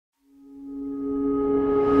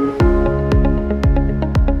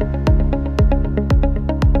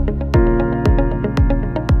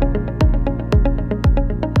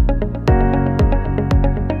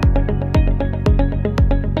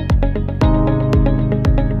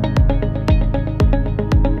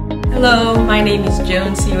Hello, my name is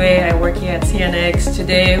Joan Siwe. I work here at CNX.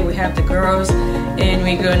 Today we have the girls and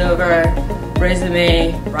we're going over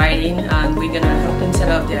resume writing, and we're going to help them set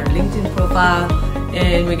up their LinkedIn profile,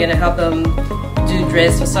 and we're going to help them do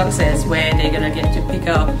Dress for Success, where they're going to get to pick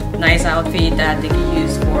up nice outfit that they can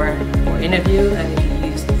use for interview and they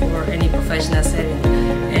can use for any professional setting.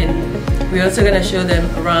 And we're also going to show them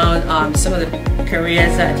around some of the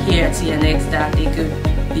careers that here at CNX that they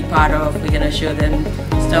could be part of. We're going to show them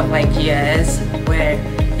stuff like GIS, where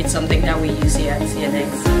it's something that we use here at CNX.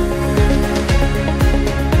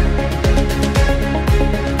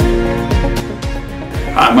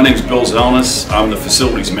 Hi, my name is Bill Zelnis. I'm the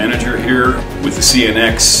facilities manager here with the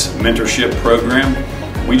CNX Mentorship program.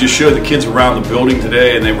 We just showed the kids around the building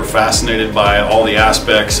today, and they were fascinated by all the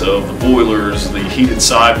aspects of the boilers, the heated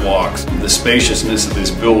sidewalks, the spaciousness of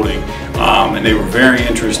this building, and they were very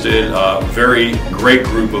interested. Very great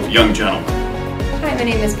group of young gentlemen. Hi, my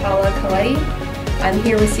name is Paula Coletti. I'm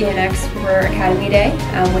here with CNX for Academy Day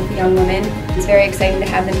with the young women. It's very exciting to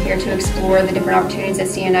have them here to explore the different opportunities that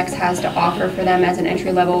CNX has to offer for them as an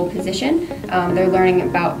entry-level position. They're learning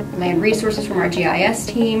about land resources from our GIS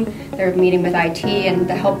team. They're meeting with IT and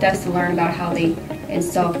the help desk to learn about how they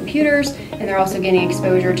install computers, and they're also getting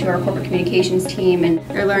exposure to our corporate communications team, and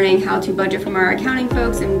they're learning how to budget from our accounting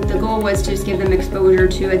folks, and the goal was to just give them exposure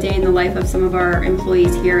to a day in the life of some of our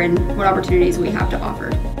employees here and what opportunities we have to offer.